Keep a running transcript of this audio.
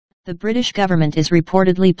The British government is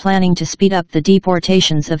reportedly planning to speed up the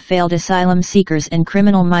deportations of failed asylum seekers and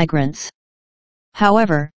criminal migrants.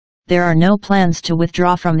 However, there are no plans to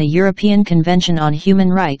withdraw from the European Convention on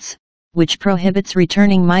Human Rights, which prohibits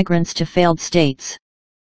returning migrants to failed states.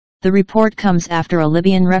 The report comes after a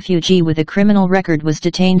Libyan refugee with a criminal record was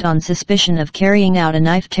detained on suspicion of carrying out a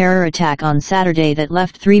knife terror attack on Saturday that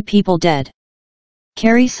left 3 people dead.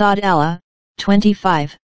 Khairi Saadallah,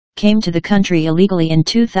 25, came to the country illegally in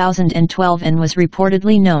 2012 and was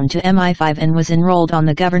reportedly known to MI5 and was enrolled on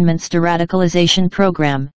the government's de-radicalisation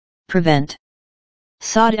program, Prevent.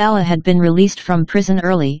 Saadallah had been released from prison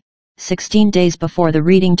early, 16 days before the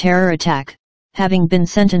Reading terror attack, having been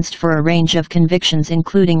sentenced for a range of convictions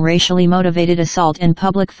including racially motivated assault and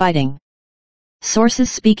public fighting.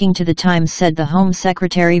 Sources speaking to The Times said the Home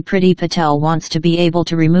Secretary Priti Patel wants to be able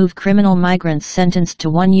to remove criminal migrants sentenced to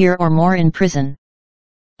 1 year or more in prison.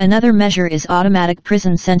 Another measure is automatic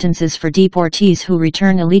prison sentences for deportees who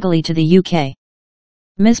return illegally to the UK.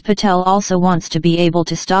 Ms. Patel also wants to be able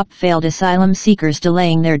to stop failed asylum seekers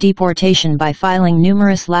delaying their deportation by filing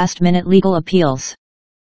numerous last-minute legal appeals.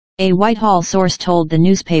 A Whitehall source told the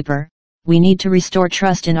newspaper, "We need to restore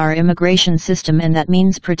trust in our immigration system, and that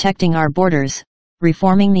means protecting our borders,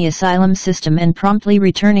 reforming the asylum system and promptly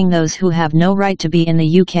returning those who have no right to be in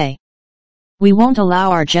the UK. We won't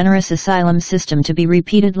allow our generous asylum system to be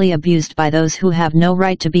repeatedly abused by those who have no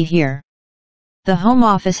right to be here." The Home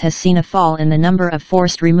Office has seen a fall in the number of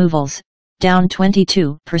forced removals, down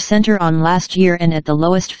 22% on last year and at the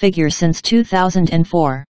lowest figure since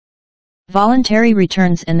 2004. Voluntary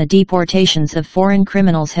returns and the deportations of foreign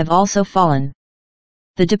criminals have also fallen.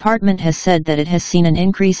 The department has said that it has seen an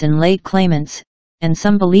increase in late claimants, and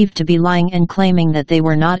some believed to be lying and claiming that they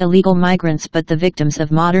were not illegal migrants but the victims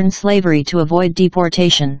of modern slavery to avoid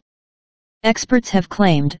deportation. Experts have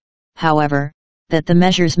claimed, however, that the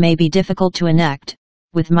measures may be difficult to enact,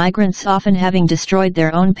 with migrants often having destroyed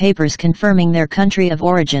their own papers confirming their country of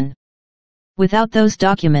origin. Without those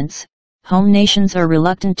documents, home nations are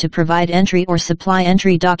reluctant to provide entry or supply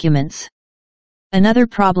entry documents. Another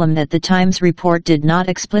problem that the Times report did not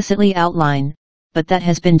explicitly outline, but that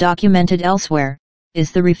has been documented elsewhere,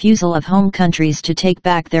 is the refusal of home countries to take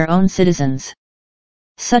back their own citizens.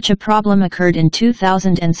 Such a problem occurred in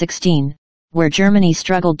 2016, where Germany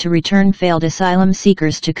struggled to return failed asylum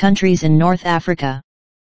seekers to countries in North Africa.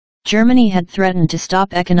 Germany had threatened to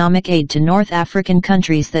stop economic aid to North African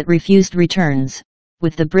countries that refused returns,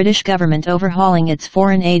 with the British government overhauling its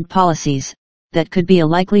foreign aid policies. That could be a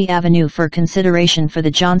likely avenue for consideration for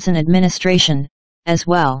the Johnson administration, as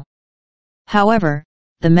well. However,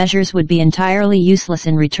 the measures would be entirely useless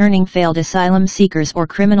in returning failed asylum seekers or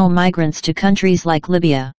criminal migrants to countries like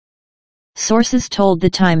Libya. Sources told The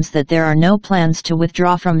Times that there are no plans to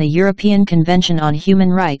withdraw from the European Convention on Human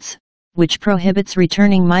Rights, which prohibits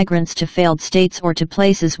returning migrants to failed states or to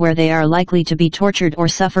places where they are likely to be tortured or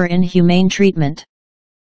suffer inhumane treatment.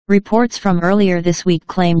 Reports from earlier this week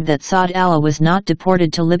claimed that Saadallah was not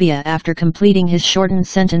deported to Libya after completing his shortened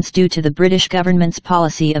sentence due to the British government's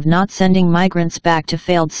policy of not sending migrants back to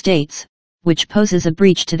failed states, which poses a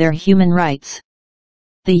breach to their human rights.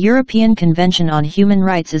 The European Convention on Human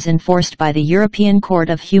Rights is enforced by the European Court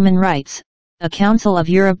of Human Rights, a Council of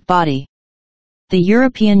Europe body. The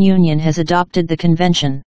European Union has adopted the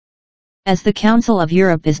convention. As the Council of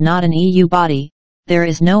Europe is not an EU body, there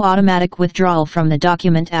is no automatic withdrawal from the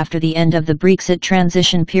document after the end of the Brexit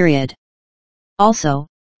transition period. Also,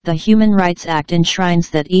 the Human Rights Act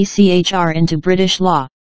enshrines that ECHR into British law.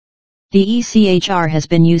 The ECHR has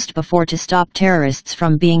been used before to stop terrorists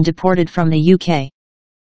from being deported from the UK.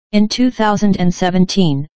 In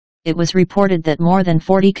 2017, it was reported that more than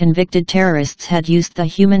 40 convicted terrorists had used the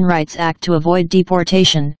Human Rights Act to avoid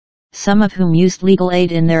deportation, some of whom used legal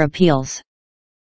aid in their appeals.